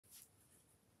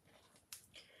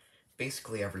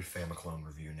basically every Famiclone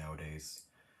review nowadays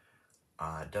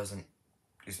isn't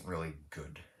really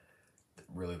good.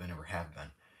 Really, they never have been.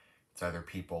 It's either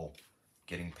people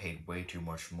getting paid way too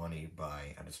much money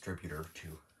by a distributor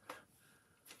to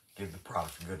give the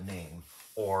product a good name,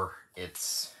 or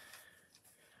it's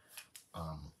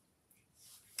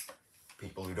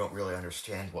people who don't really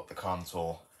understand what the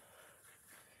console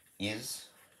is,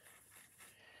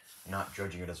 not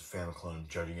judging it as a Famiclone,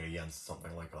 judging it against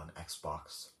something like an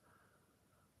Xbox.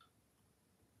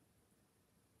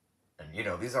 And, you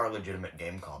know, these are legitimate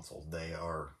game consoles. They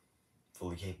are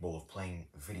fully capable of playing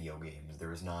video games.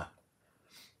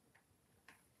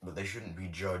 But they shouldn't be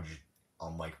judged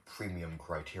on, like, premium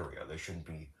criteria. They shouldn't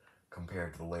be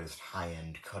compared to the latest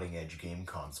high-end, cutting-edge game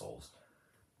consoles,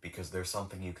 because there's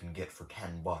something you can get for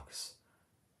 $10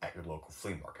 at your local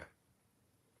flea market.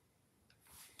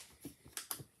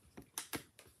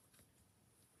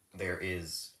 There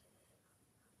is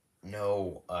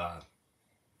no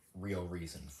real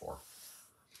reason for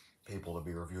people to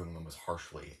be reviewing them as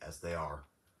harshly as they are.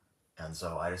 And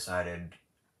so I decided,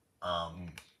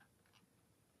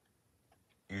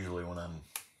 usually when I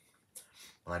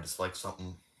dislike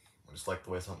something, I dislike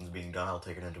the way something's being done, I'll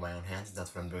take it into my own hands, and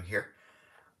that's what I'm doing here.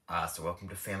 So welcome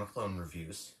to Famiclone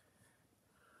Reviews.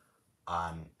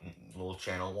 A little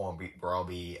channel where I'll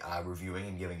be reviewing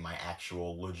and giving my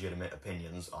actual legitimate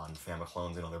opinions on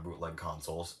Famiclones and other bootleg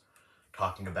consoles,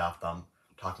 talking about them,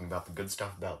 talking about the good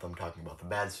stuff about them, talking about the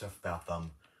bad stuff about them,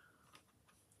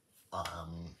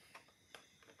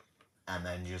 and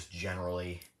then just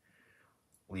generally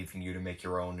leaving you to make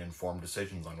your own informed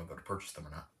decisions on whether to purchase them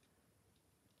or not.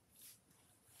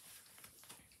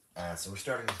 So we're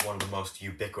starting with one of the most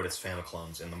ubiquitous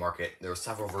Famiclones in the market. There are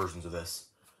several versions of this,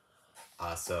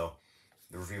 so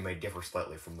the review may differ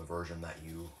slightly from the version that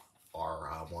you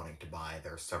are wanting to buy.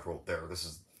 There are several. This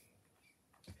is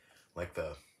like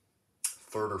the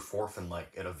third or fourth in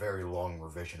a very long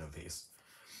revision of these.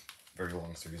 Very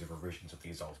long series of revisions of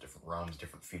these, all different ROMs,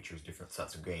 different features, different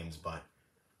sets of games, but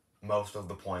most of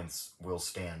the points will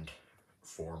stand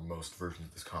for most versions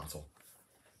of this console.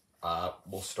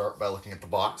 We'll start by looking at the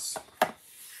box.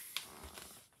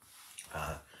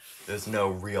 There's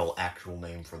no real actual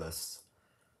name for this,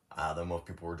 though most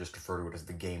people will just refer to it as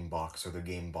the Game Box or the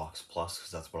Game Box Plus,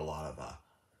 because that's what a lot of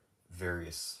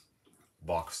various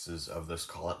boxes of this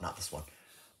call it, not this one.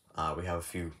 We have a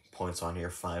few points on here: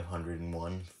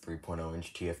 501,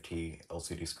 3.0-inch TFT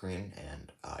LCD screen,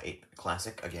 and 8-bit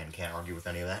classic. Again, can't argue with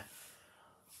any of that.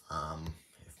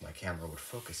 If my camera would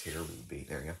focus here, we would be,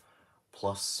 there you go.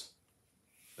 Plus,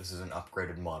 this is an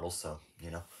upgraded model, so,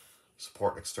 you know,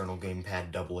 support external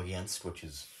gamepad double against, which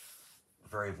is a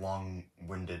very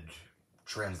long-winded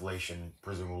translation,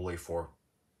 presumably for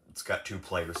it's got 2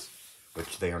 players,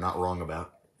 which they are not wrong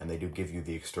about, and they do give you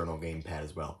the external gamepad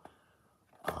as well.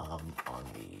 On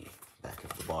the back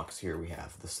of the box here, we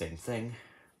have the same thing.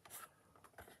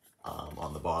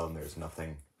 On the bottom, there's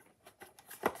nothing.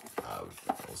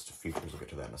 List of features, we'll get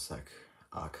to that in a sec.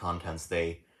 Contents,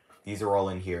 these are all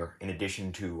in here, in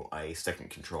addition to a second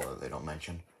controller they don't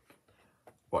mention.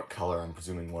 What color? I'm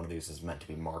presuming one of these is meant to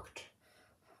be marked.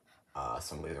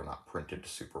 Some of these are not printed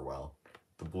super well.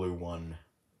 The blue one,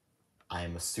 I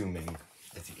am assuming,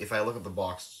 if I look at the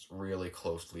box really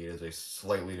closely, it is a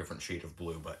slightly different shade of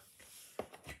blue, but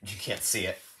you can't see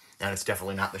it. And it's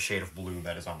definitely not the shade of blue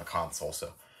that is on the console,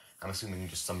 so I'm assuming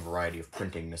just some variety of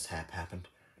printing mishap happened.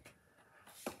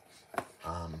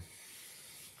 A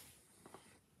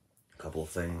couple of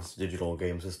things. Digital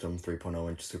game system,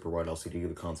 3.0-inch super wide LCD.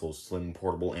 The console is slim,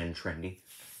 portable, and trendy.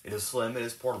 It is slim, it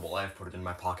is portable. I have put it in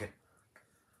my pocket.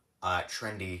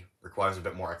 Trendy requires a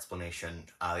bit more explanation.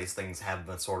 These things have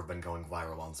sort of been going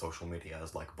viral on social media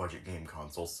as like budget game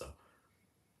consoles, so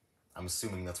I'm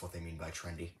assuming that's what they mean by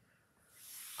trendy.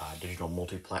 Digital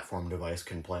multi-platform device,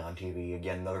 can play on TV.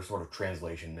 Again, another sort of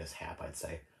translation mishap, I'd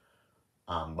say.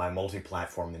 By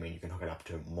multi-platform, they mean you can hook it up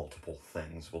to multiple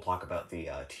things. We'll talk about the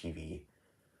TV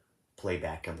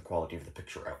playback and the quality of the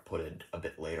picture outputted a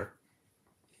bit later.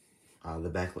 The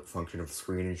backlit function of the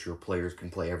screen ensures players can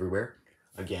play everywhere.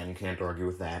 Again, can't argue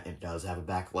with that. It does have a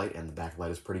backlight, and the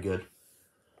backlight is pretty good.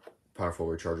 Powerful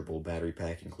rechargeable battery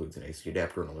pack includes an AC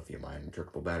adapter and a lithium-ion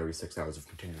rechargeable battery, 6 hours of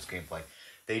continuous gameplay.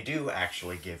 They do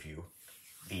actually give you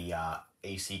the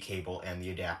AC cable and the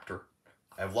adapter.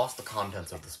 I've lost the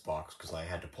contents of this box because I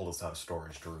had to pull this out of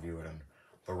storage to review it, and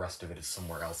the rest of it is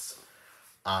somewhere else.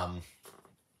 But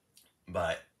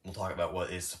we'll talk about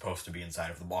what is supposed to be inside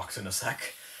of the box in a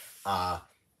sec.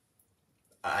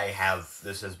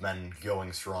 This has been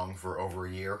going strong for over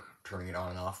a year, turning it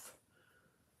on and off.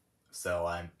 so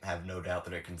I have no doubt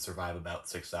that it can survive about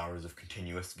 6 hours of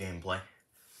continuous gameplay.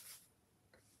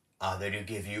 They do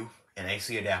give you an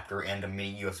AC adapter and a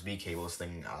mini USB cable. This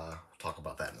thing, we'll talk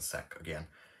about that in a sec again.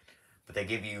 But they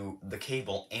give you the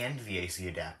cable and the AC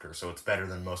adapter, so it's better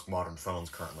than most modern phones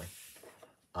currently.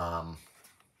 On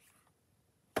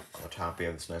the top, we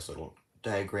have this nice little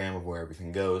diagram of where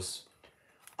everything goes.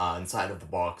 Inside of the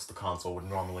box, the console would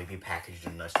normally be packaged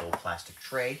in a nice little plastic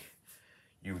tray.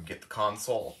 You would get the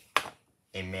console,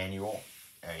 a manual,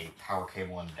 a power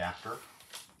cable and adapter,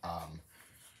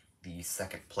 the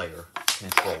second player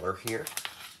controller here.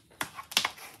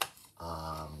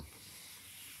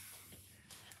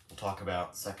 We'll talk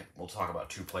about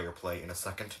two-player play in a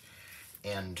second,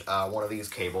 and one of these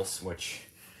cables, which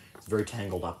is very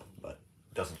tangled up, but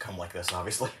doesn't come like this,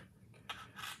 obviously.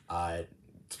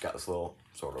 It's got this little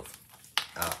sort of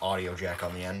audio jack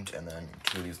on the end, and then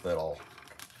two of these little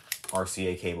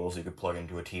RCA cables you could plug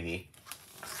into a TV.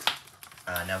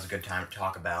 Now's a good time to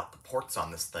talk about the ports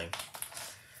on this thing.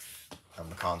 On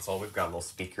the console, we've got a little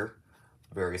speaker,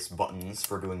 various buttons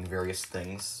for doing various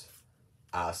things,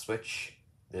 switch,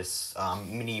 this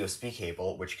mini USB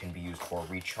cable, which can be used for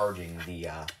recharging the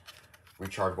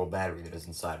rechargeable battery that is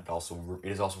inside.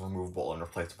 It is also removable and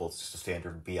replaceable. It's just a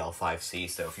standard BL5C,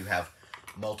 so if you have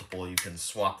multiple, you can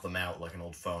swap them out like an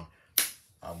old phone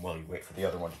while you wait for the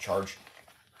other one to charge.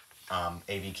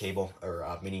 AV cable,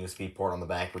 or mini USB port on the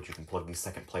back, which you can plug the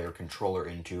second player controller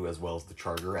into, as well as the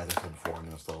charger, as I said before,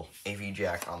 and this little AV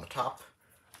jack on the top,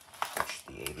 which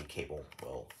the AV cable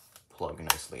will plug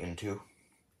nicely into.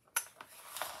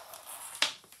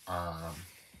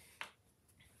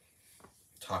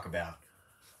 Talk about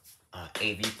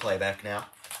AV playback now.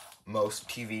 Most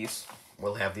TVs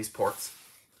will have these ports.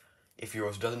 If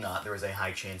yours does not, there is a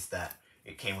high chance that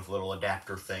it came with a little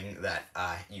adapter thing that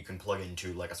you can plug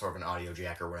into, like a sort of an audio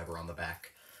jack or whatever on the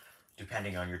back.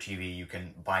 Depending on your TV, you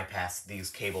can bypass these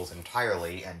cables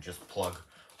entirely and just plug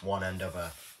one end of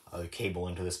a cable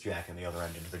into this jack and the other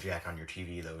end into the jack on your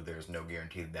TV, though there's no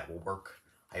guarantee that will work.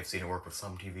 I have seen it work with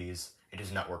some TVs. It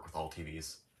does not work with all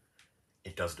TVs.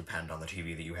 It does depend on the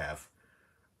TV that you have.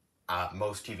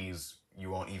 Most TVs, you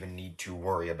won't even need to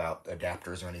worry about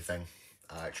adapters or anything.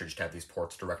 It should just have these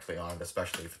ports directly on it,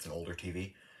 especially if it's an older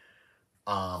TV.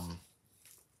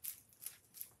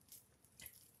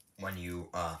 When you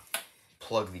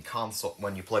plug the console,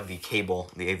 when you plug the cable,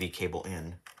 the AV cable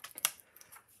in,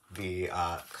 the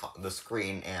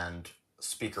screen and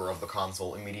speaker of the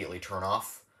console immediately turn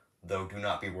off. Though do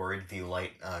not be worried, the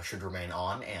light should remain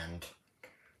on, and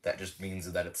that just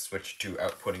means that it's switched to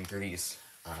outputting through these.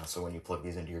 So when you plug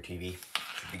these into your TV, it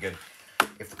should be good.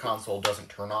 If the console doesn't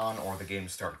turn on, or the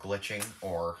games start glitching,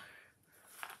 or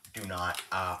do not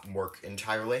work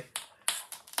entirely,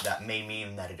 that may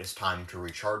mean that it is time to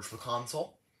recharge the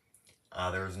console.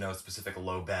 There is no specific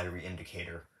low battery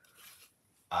indicator,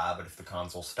 but if the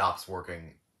console stops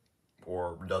working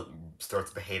or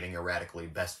starts behaving erratically,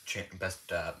 best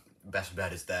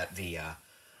bet is that the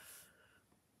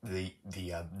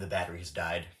battery has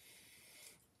died.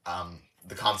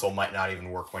 The console might not even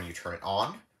work when you turn it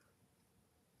on.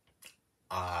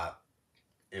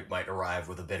 It might arrive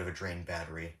with a bit of a drained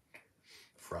battery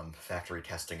from factory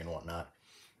testing and whatnot.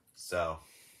 So,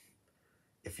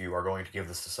 if you are going to give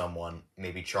this to someone,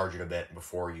 maybe charge it a bit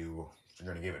before you're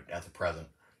going to give it as a present.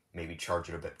 Maybe charge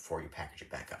it a bit before you package it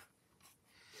back up.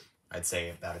 I'd say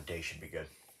about a day should be good.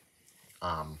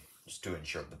 Just to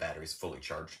ensure the battery's fully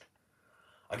charged.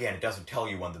 Again, it doesn't tell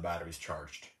you when the battery's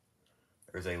charged.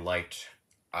 There's a light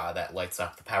that lights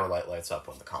up, the power light lights up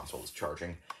when the console is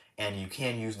charging. And you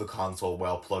can use the console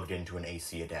while plugged into an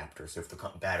AC adapter. So if the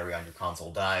battery on your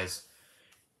console dies,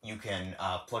 you can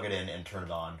plug it in and turn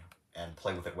it on and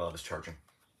play with it while it is charging.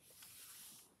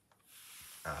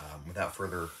 Without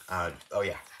further... oh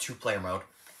yeah, two-player mode.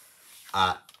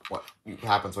 What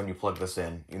happens when you plug this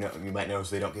in, you might notice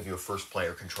they don't give you a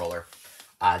first-player controller.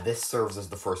 This serves as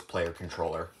the first-player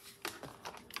controller.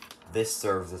 This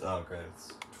serves as... oh, great,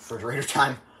 it's refrigerator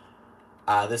time.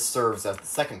 This serves as the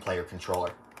second-player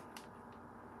controller.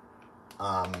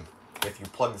 If you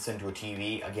plug this into a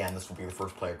TV, again, this will be the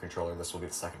first-player controller, this will be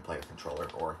the second-player controller,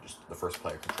 or just the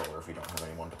first-player controller if you don't have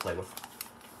anyone to play with.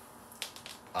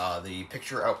 The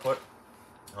picture output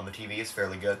on the TV is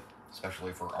fairly good,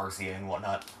 especially for RCA and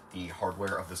whatnot. The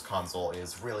hardware of this console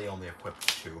is really only equipped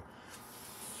to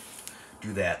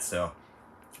do that, so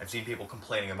I've seen people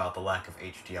complaining about the lack of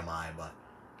HDMI, but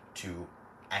to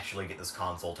actually get this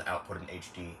console to output an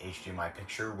HDMI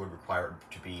picture would require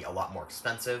it to be a lot more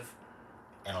expensive,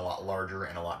 and a lot larger,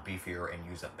 and a lot beefier, and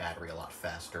use up battery a lot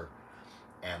faster.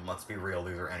 And let's be real,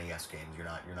 these are NES games.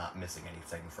 You're not missing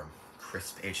anything from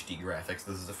crisp HD graphics.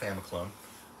 This is a Famiclone,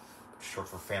 short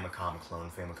for Famicom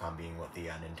clone. Famicom being what the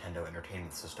Nintendo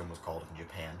Entertainment System was called in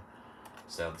Japan.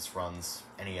 So this runs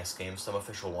NES games, some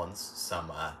official ones,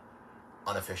 some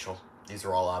unofficial. These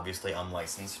are all obviously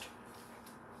unlicensed.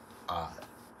 I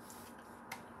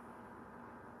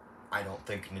don't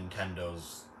think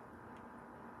Nintendo's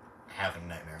having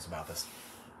nightmares about this.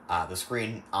 The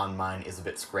screen on mine is a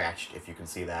bit scratched, if you can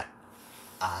see that.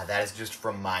 That is just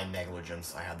from my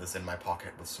negligence. I had this in my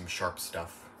pocket with some sharp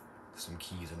stuff, some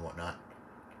keys and whatnot.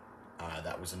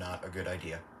 That was not a good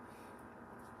idea.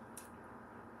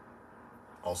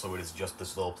 Also, it is just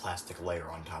this little plastic layer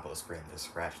on top of the screen that is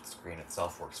scratched. The screen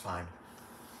itself works fine.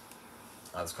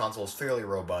 This console is fairly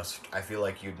robust. I feel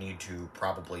like you'd need to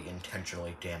probably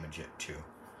intentionally damage it, too.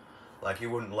 Like,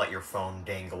 you wouldn't let your phone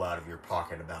dangle out of your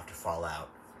pocket about to fall out.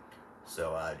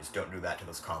 So, just don't do that to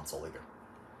this console, either.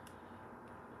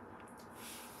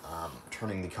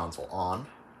 Turning the console on.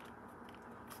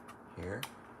 Here.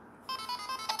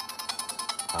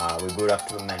 We boot up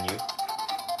to the menu.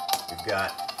 We've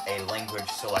got a language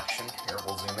selection. Here,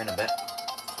 we'll zoom in a bit.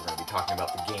 We're going to be talking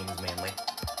about the games, mainly.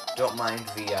 Don't mind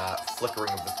the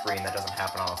flickering of the screen. That doesn't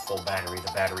happen on a full battery.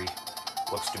 The battery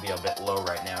looks to be a bit low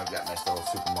right now. We've got a nice little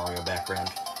Super Mario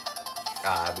background.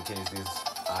 We can use these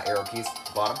arrow keys at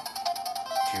the bottom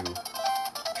to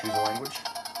choose a language.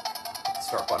 Hit the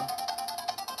start button.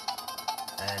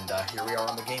 And here we are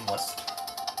on the game list.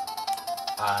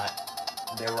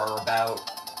 There are about,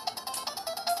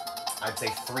 I'd say,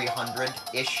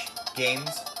 300-ish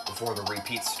games before the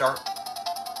repeats start.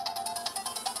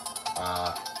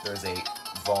 There's a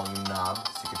volume knob,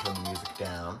 so you can turn the music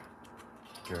down,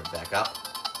 turn it back up.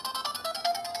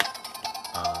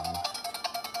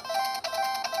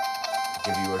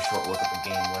 Give you a short look at the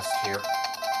game list here.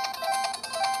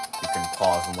 You can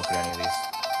pause and look at any of these.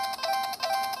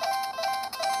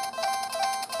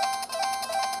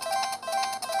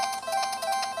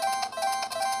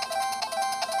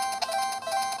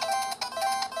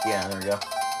 Yeah, there we go.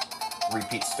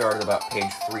 Repeat started about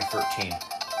page 313.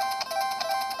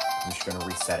 I'm just going to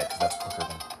reset it, because that's quicker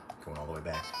than going all the way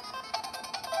back.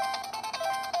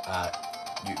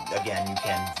 Again, you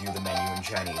can view the menu in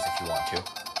Chinese if you want to.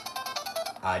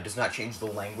 It does not change the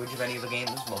language of any of the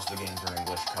games. Most of the games are in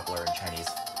English, a couple are in Chinese.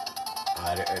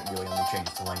 It really only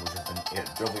changes the language of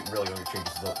really only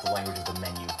changes the language of the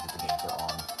menu that the games are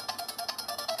on.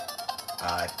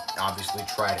 Obviously,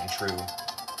 tried and true.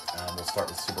 We'll start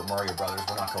with Super Mario Brothers.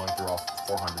 We're not going through all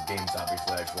 400 games,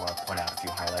 obviously. I just want to point out a few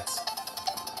highlights.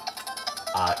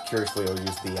 Curiously, I'll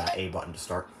use the A button to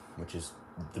start, which is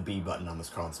the B button on this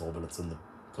console, but it's in the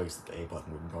place that the A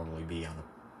button would normally be on a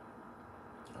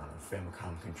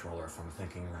Famicom controller, if I'm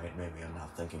thinking right. Maybe I'm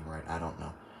not thinking right. I don't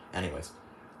know. Anyways,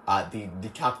 the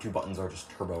top two buttons are just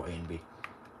Turbo A and B.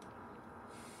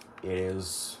 It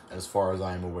is, as far as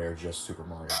I am aware, just Super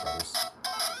Mario Brothers.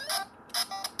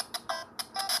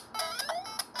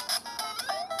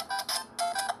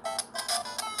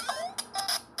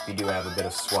 We do have a bit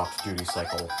of swapped duty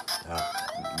cycle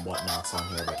whatnots on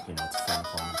here, but, you know, it's a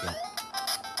Famiclone, you can't.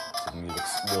 So the music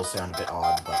will sound a bit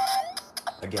odd, but,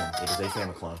 again, it is a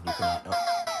Famiclone. You cannot... Oh.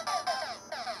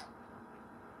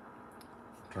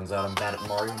 Turns out I'm bad at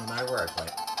Mario no matter where I play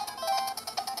it.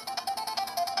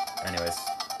 Anyways,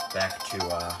 back to,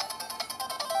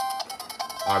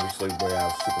 obviously we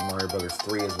have Super Mario Brothers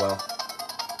 3 as well.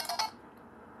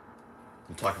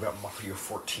 We'll talk about Mario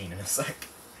 14 in a sec.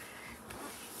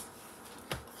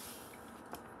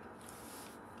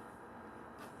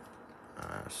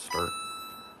 Start.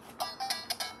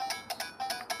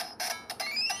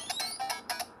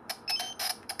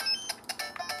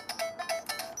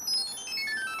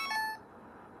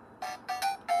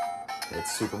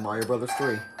 It's Super Mario Brothers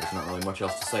 3. There's not really much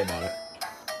else to say about it.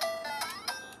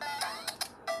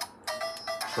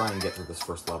 Try and get through this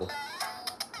first level.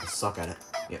 I suck at it.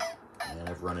 Yep. And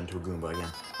I've run into a Goomba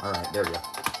again. Alright, there we go.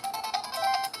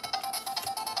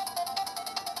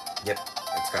 Yep.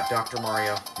 It's got Dr.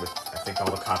 Mario with, I think, all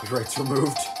the copyrights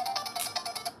removed.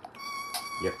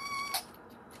 Yep.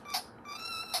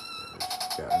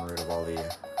 Gotten rid of all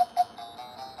the...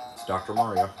 It's Dr.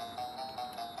 Mario.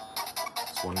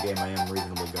 It's one game I am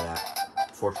reasonably good at.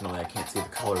 Fortunately, I can't see the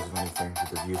colors of anything with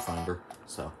the viewfinder,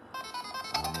 so...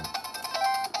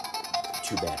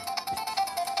 too bad.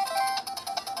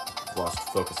 Lost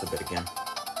focus a bit again.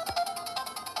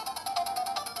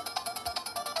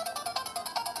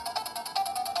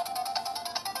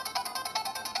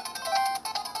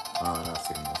 Not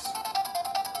seeing this.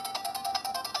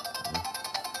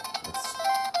 It's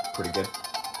pretty good,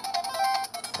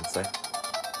 I'd say.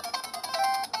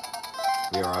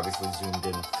 We are obviously zoomed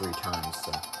in 3 times,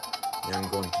 so what I'm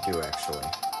going to do, actually,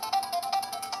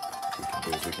 what we can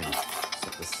do is we can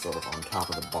set this sort of on top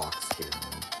of the box here, and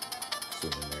then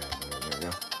zoom in there we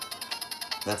go.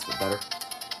 That's a bit better.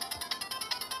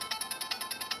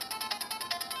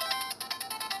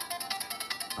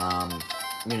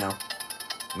 You know,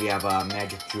 we have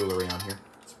magic jewelry on here.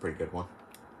 It's a pretty good one.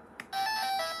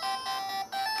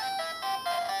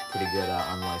 Pretty good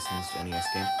unlicensed NES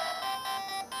game.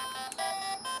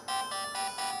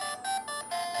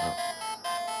 Oh.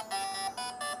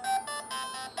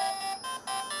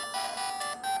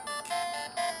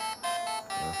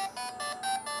 Yeah.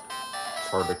 It's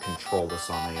hard to control this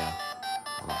on a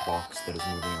box that is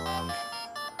moving around.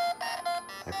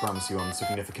 I promise you I'm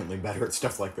significantly better at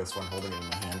stuff like this when holding it in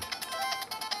my hand.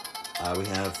 We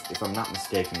have, if I'm not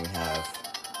mistaken, we have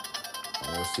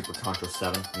Super Contra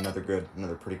 7, another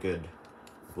pretty good,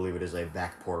 I believe it is a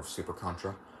back port of Super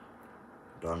Contra,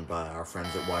 done by our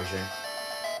friends at YJ,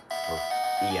 or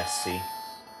ESC,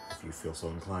 if you feel so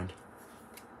inclined.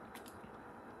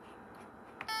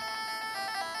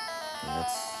 And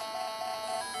that's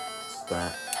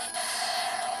that.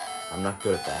 I'm not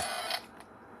good at that.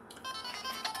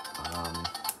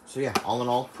 So yeah, all in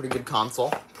all, pretty good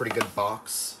console, pretty good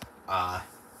box.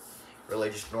 Really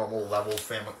just normal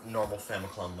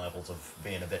Famiclone levels of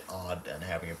being a bit odd and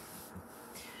having a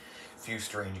few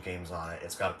strange games on it.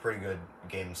 It's got a pretty good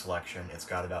game selection. It's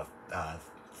got about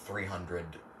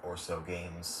 300 or so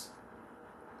games.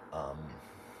 And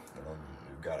then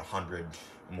we've got 100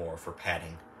 more for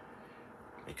padding,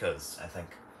 because I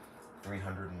think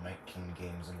 319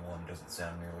 games in one doesn't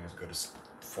sound nearly as good as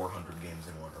 400 games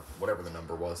in one, or whatever the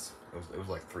number was. It was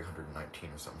like 319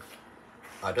 or something.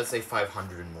 It does say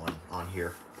 501 on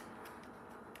here,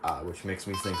 which makes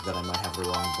me think that I might have the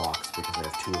wrong box because I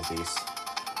have 2 of these.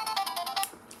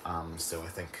 So I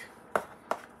think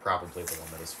probably the one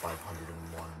that is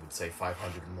 501 would say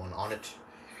 501 on it,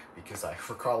 because I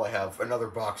recall I have another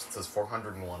box that says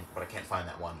 401, but I can't find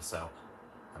that one, so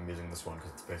I'm using this one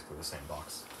because it's basically the same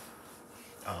box.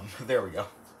 There we go.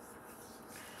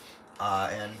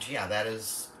 And yeah, that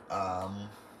is,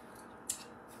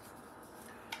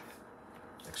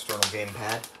 external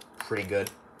gamepad, pretty good.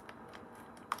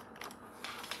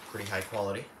 Pretty high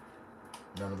quality.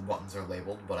 None of the buttons are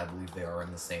labeled, but I believe they are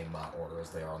in the same order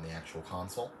as they are on the actual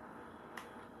console.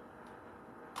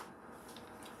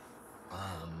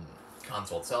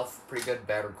 Console itself, pretty good.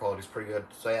 Battery quality is pretty good.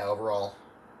 So yeah, overall,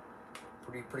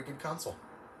 pretty good console.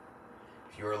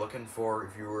 If you were looking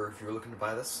to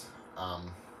buy this,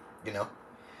 you know,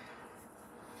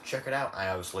 check it out. I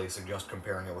obviously suggest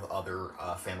comparing it with other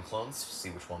Famiclones, see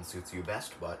which one suits you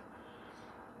best, but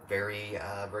very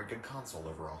good console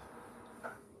overall.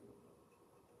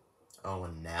 Oh,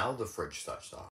 and now the fridge starts off.